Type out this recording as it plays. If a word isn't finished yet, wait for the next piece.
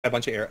A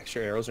bunch of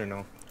extra arrows or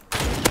no?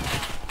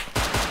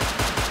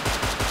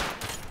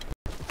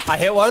 I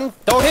hit one.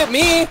 Don't hit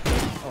me!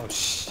 Oh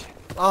shit.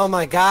 Oh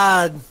my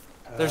god.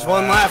 There's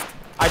one left.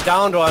 I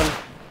downed one.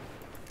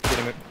 Get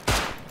him.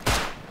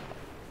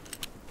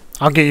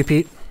 I'll get you,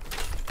 Pete.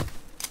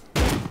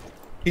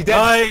 He's dead.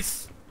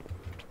 Nice!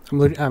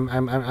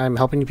 I'm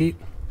helping you, Pete.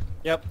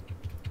 Yep.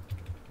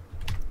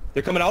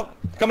 They're coming out.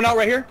 Coming out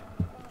right here.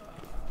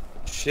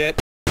 Shit.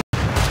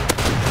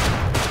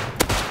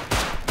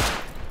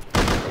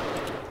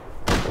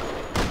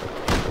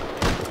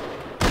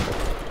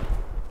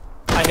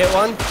 I hit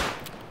one.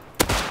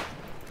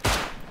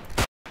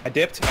 I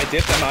dipped.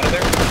 I'm out of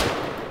there.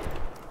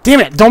 Damn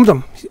it! Domed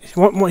him.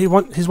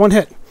 His one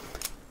hit.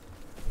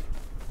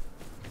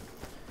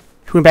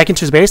 He went back into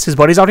his base. His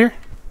buddy's out here.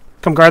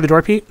 Come guard the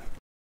door, Pete.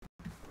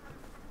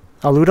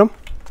 I'll loot him.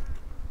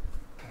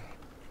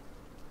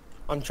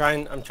 I'm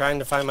trying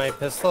to find my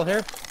pistol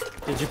here.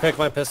 Did you pick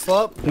my pistol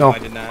up? No, I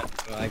did not.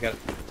 I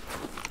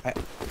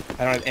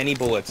don't have any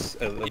bullets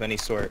of any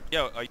sort.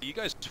 Yo, are you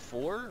guys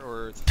 4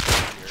 or 3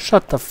 here?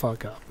 Shut the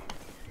fuck up.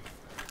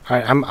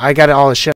 Alright, I got all the shit.